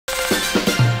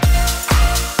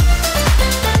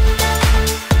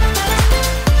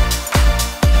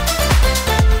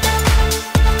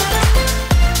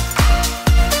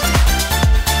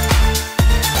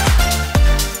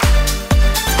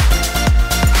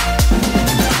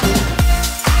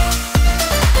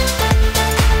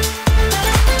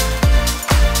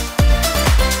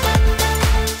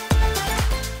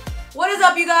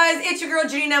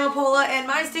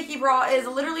my sticky bra is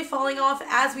literally falling off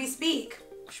as we speak.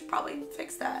 I should probably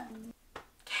fix that.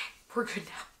 Okay, we're good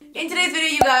now. In today's video,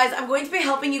 you guys, I'm going to be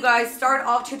helping you guys start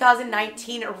off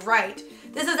 2019 right.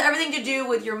 This has everything to do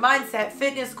with your mindset,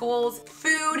 fitness goals,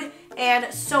 food,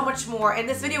 and so much more. And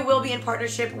this video will be in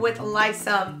partnership with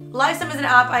LifeSum. LifeSum is an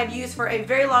app I've used for a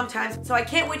very long time, so I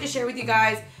can't wait to share with you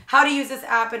guys how to use this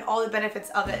app and all the benefits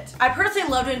of it. I personally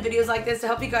love doing videos like this to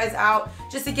help you guys out,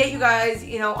 just to get you guys,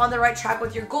 you know, on the right track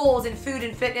with your goals and food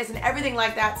and fitness and everything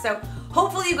like that. So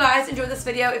hopefully you guys enjoy this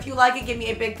video. If you like it, give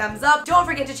me a big thumbs up. Don't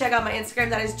forget to check out my Instagram,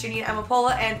 that is Jeanine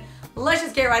Amapola, and let's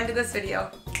just get right into this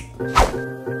video.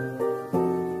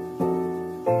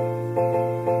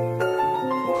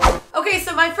 Okay,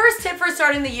 so my first tip for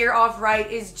starting the year off right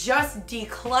is just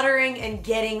decluttering and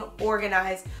getting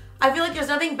organized. I feel like there's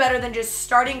nothing better than just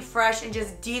starting fresh and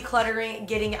just decluttering,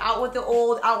 getting out with the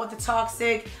old, out with the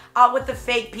toxic, out with the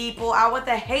fake people, out with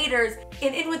the haters,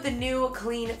 and in with the new,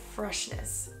 clean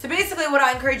freshness. So basically what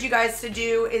I encourage you guys to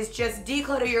do is just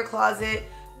declutter your closet,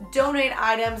 donate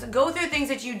items, go through things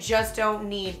that you just don't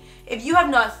need. If you have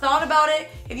not thought about it,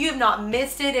 if you have not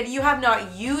missed it, if you have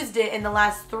not used it in the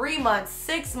last 3 months,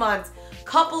 6 months,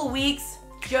 couple weeks,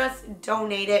 just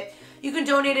donate it. You can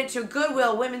donate it to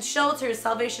Goodwill, women's shelters,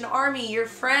 Salvation Army, your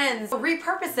friends.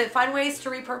 Repurpose it. Find ways to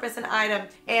repurpose an item.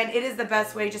 And it is the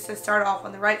best way just to start off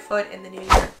on the right foot in the new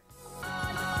year.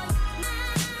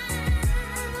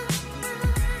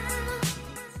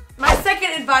 My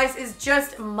second advice is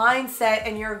just mindset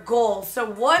and your goals. So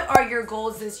what are your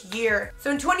goals this year?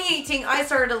 So in 2018, I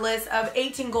started a list of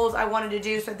 18 goals I wanted to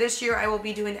do. So this year I will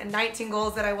be doing 19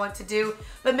 goals that I want to do.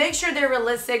 But make sure they're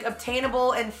realistic,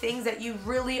 obtainable, and things that you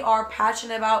really are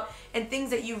passionate about and things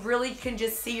that you really can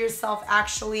just see yourself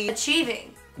actually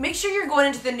achieving. Make sure you're going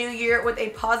into the new year with a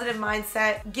positive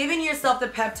mindset, giving yourself the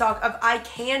pep talk of I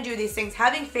can do these things,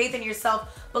 having faith in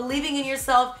yourself, believing in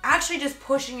yourself, actually just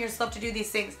pushing yourself to do these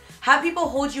things. Have people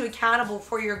hold you accountable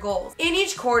for your goals. In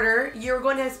each quarter, you're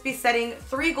going to be setting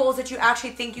 3 goals that you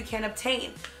actually think you can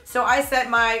obtain. So I set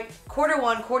my quarter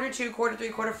 1, quarter 2, quarter 3,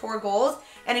 quarter 4 goals,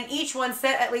 and in each one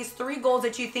set at least 3 goals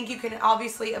that you think you can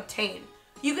obviously obtain.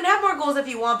 You can have more goals if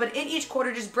you want, but in each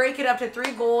quarter, just break it up to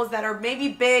 3 goals that are maybe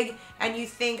big and you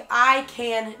think, I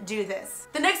can do this.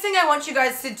 The next thing I want you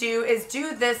guys to do is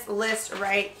do this list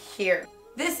right here.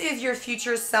 This is your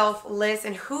future self list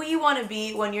and who you want to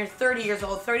be when you're 30 years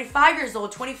old, 35 years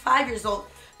old, 25 years old.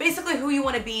 Basically who you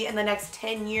want to be in the next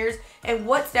 10 years and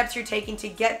what steps you're taking to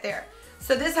get there.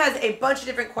 So this has a bunch of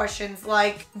different questions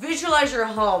like visualize your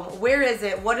home. Where is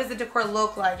it? What does the decor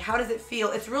look like? How does it feel?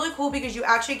 It's really cool because you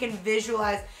actually can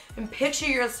visualize and picture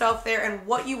yourself there and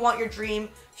what you want your dream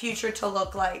future to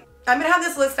look like. I'm going to have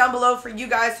this list down below for you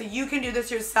guys so you can do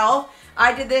this yourself.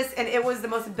 I did this and it was the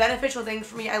most beneficial thing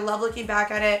for me. I love looking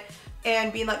back at it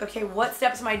and being like, okay, what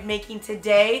steps am I making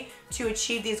today to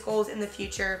achieve these goals in the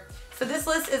future? So this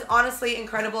list is honestly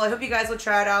incredible. I hope you guys will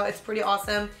try it out. It's pretty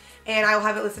awesome. And I will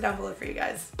have it listed down below for you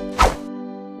guys.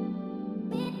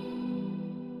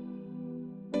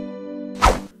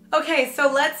 Okay,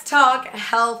 so let's talk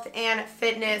health and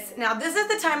fitness. Now, this is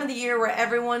the time of the year where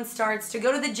everyone starts to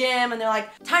go to the gym and they're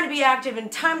like, time to be active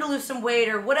and time to lose some weight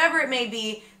or whatever it may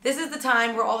be. This is the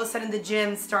time where all of a sudden the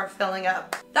gyms start filling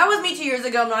up. That was me 2 years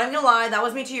ago. I'm not even gonna lie. That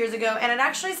was me 2 years ago and it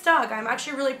actually stuck. I'm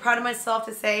actually really proud of myself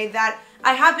to say that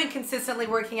I have been consistently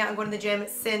working out and going to the gym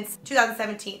since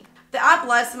 2017. The app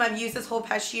LifeSum I've used this whole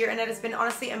past year and it has been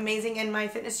honestly amazing in my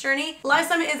fitness journey.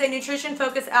 LifeSum is a nutrition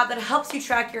focused app that helps you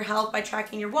track your health by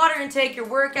tracking your water intake, your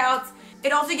workouts.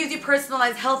 It also gives you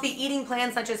personalized healthy eating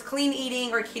plans such as clean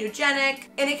eating or ketogenic.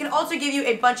 And it can also give you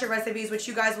a bunch of recipes which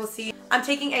you guys will see. I'm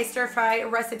taking a stir fry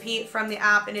recipe from the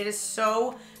app and it is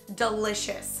so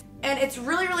delicious. And it's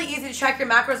really, really easy to track your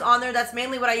macros on there. That's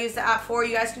mainly what I use the app for.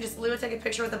 You guys can just literally take a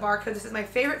picture with the barcode. This is my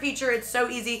favorite feature. It's so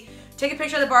easy. Take a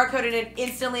picture of the barcode and it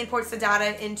instantly imports the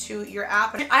data into your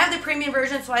app. I have the premium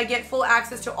version so I get full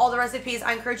access to all the recipes.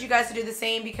 I encourage you guys to do the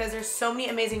same because there's so many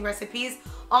amazing recipes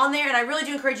on there and I really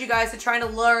do encourage you guys to try to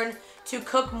learn to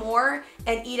cook more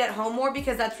and eat at home more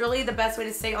because that's really the best way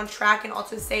to stay on track and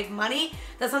also save money.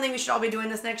 That's something we should all be doing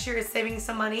this next year is saving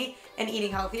some money and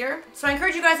eating healthier. So I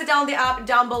encourage you guys to download the app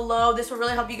down below. This will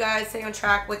really help you guys stay on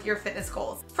track with your fitness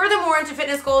goals. Furthermore, into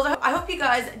fitness goals, I hope you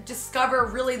guys discover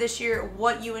really this year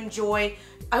what you enjoy.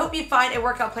 I hope you find a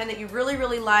workout plan that you really,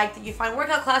 really like, that you find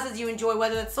workout classes you enjoy,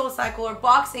 whether it's SoulCycle or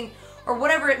boxing or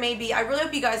whatever it may be. I really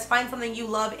hope you guys find something you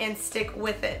love and stick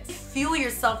with it. Fuel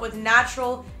yourself with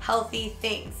natural, healthy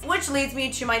things. Which leads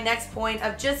me to my next point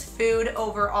of just food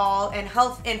overall and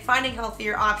health and finding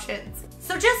healthier options.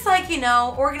 So just like, you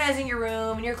know, organizing your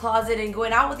room and your closet and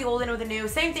going out with the old and with the new,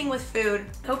 same thing with food.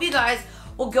 I hope you guys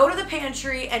will go to the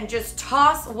pantry and just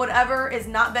toss whatever is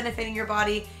not benefiting your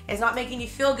body, is not making you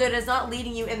feel good, is not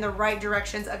leading you in the right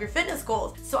directions of your fitness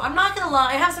goals. So I'm not gonna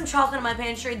lie, I have some chocolate in my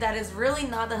pantry that is really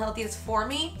not the healthiest for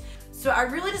me. So I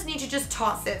really just need to just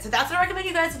toss it. So that's what I recommend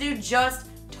you guys to do, just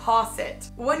toss it.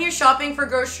 When you're shopping for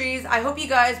groceries, I hope you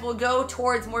guys will go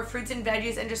towards more fruits and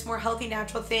veggies and just more healthy,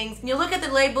 natural things. And you'll look at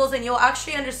the labels and you'll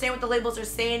actually understand what the labels are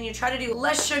saying. You try to do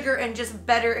less sugar and just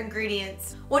better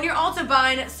ingredients. When you're also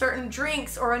buying certain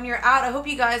drinks or when you're out, I hope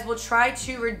you guys will try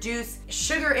to reduce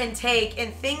sugar intake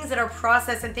and things that are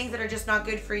processed and things that are just not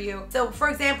good for you. So for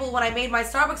example, when I made my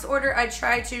Starbucks order, I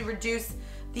tried to reduce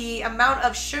the amount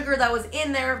of sugar that was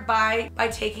in there by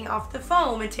taking off the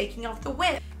foam and taking off the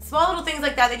whip. Small little things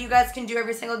like that that you guys can do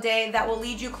every single day that will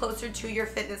lead you closer to your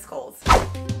fitness goals.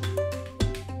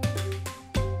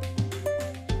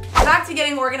 Back to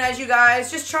getting organized, you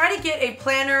guys. Just try to get a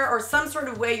planner or some sort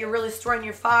of way you're really storing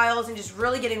your files and just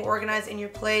really getting organized in your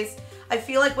place. I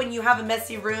feel like when you have a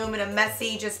messy room and a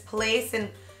messy just place and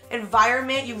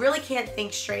environment, you really can't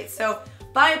think straight. So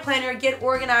buy a planner, get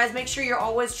organized, make sure you're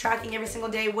always tracking every single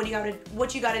day what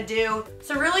you gotta do.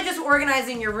 So really just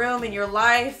organizing your room and your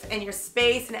life and your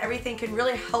space and everything can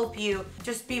really help you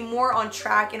just be more on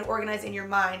track and organized in your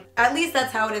mind. At least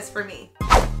that's how it is for me.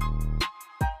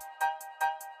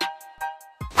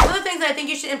 One of the things that I think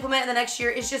you should implement in the next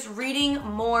year is just reading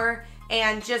more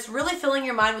and just really filling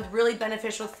your mind with really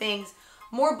beneficial things.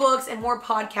 More books and more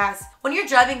podcasts. When you're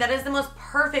driving, that is the most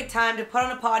perfect time to put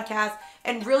on a podcast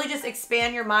and really just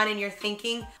expand your mind and your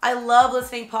thinking. I love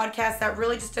listening to podcasts that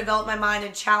really just develop my mind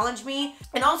and challenge me.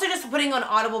 And also just putting on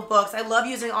Audible books. I love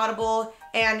using Audible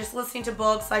and just listening to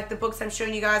books like the books I'm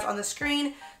showing you guys on the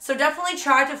screen. So definitely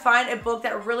try to find a book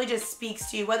that really just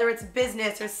speaks to you, whether it's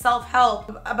business or self-help,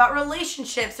 about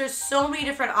relationships. There's so many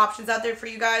different options out there for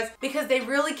you guys because they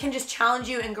really can just challenge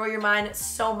you and grow your mind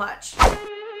so much.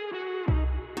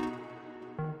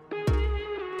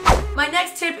 My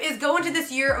next tip is go into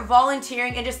this year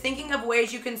volunteering and just thinking of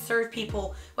ways you can serve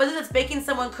people, whether that's baking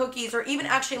someone cookies or even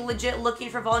actually legit looking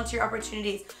for volunteer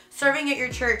opportunities. Serving at your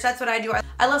church, that's what I do.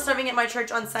 I love serving at my church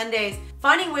on Sundays.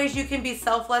 Finding ways you can be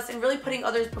selfless and really putting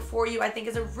others before you, I think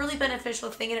is a really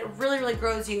beneficial thing and it really, really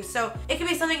grows you. So it can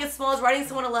be something as small as writing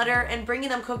someone a letter and bringing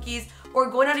them cookies or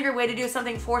going out of your way to do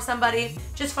something for somebody.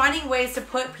 Just finding ways to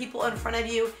put people in front of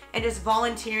you and just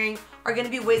volunteering are gonna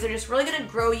be ways that are just really gonna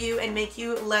grow you and make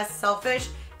you less selfish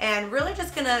and really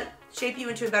just gonna shape you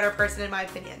into a better person, in my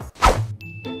opinion.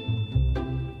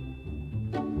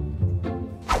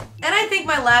 And I think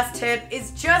my last tip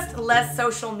is just less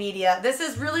social media. This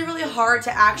is really, really hard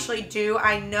to actually do.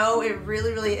 I know it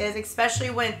really, really is,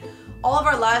 especially when all of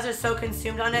our lives are so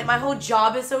consumed on it. My whole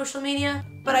job is social media.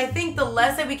 But I think the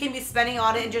less that we can be spending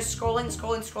on it and just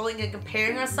scrolling and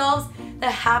comparing ourselves, the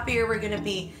happier we're gonna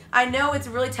be. I know it's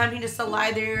really tempting just to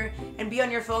lie there and be on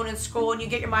your phone and scroll and you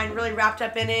get your mind really wrapped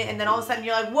up in it and then all of a sudden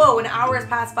you're like, whoa, an hour has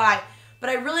passed by. But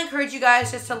I really encourage you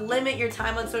guys just to limit your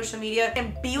time on social media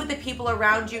and be with the people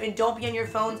around you and don't be on your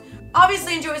phones.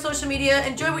 Obviously enjoy social media,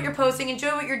 enjoy what you're posting,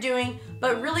 enjoy what you're doing,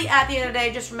 but really at the end of the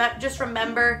day, just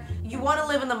remember you want to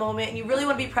live in the moment and you really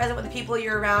want to be present with the people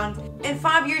you're around. In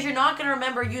 5 years, you're not going to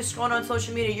remember you scrolling on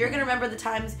social media. You're going to remember the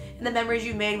times and the memories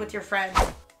you made with your friends.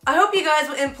 I hope you guys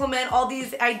will implement all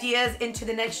these ideas into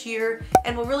the next year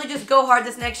and will really just go hard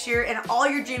this next year and all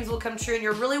your dreams will come true and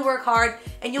you'll really work hard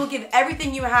and you'll give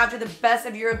everything you have to the best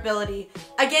of your ability.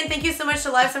 Again, thank you so much to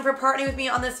LifeSum for partnering with me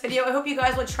on this video. I hope you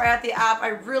guys will try out the app. I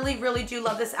really, really do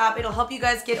love this app. It'll help you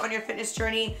guys get on your fitness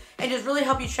journey and just really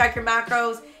help you track your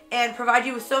macros and provide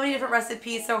you with so many different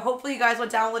recipes. So hopefully you guys will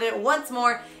download it once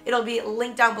more. It'll be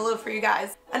linked down below for you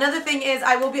guys. Another thing is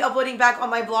I will be uploading back on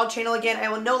my blog channel again. I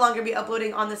will no longer be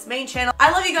uploading on this main channel. I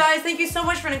love you guys. Thank you so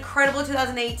much for an incredible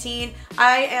 2018.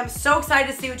 I am so excited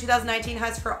to see what 2019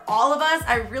 has for all of us.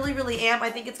 I really, really am. I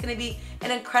think it's gonna be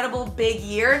an incredible big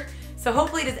year. So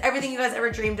hopefully it is everything you guys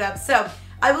ever dreamed of. So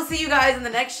I will see you guys in the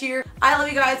next year. I love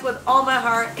you guys with all my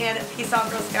heart and peace out,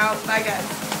 Girl Scout. Bye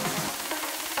guys.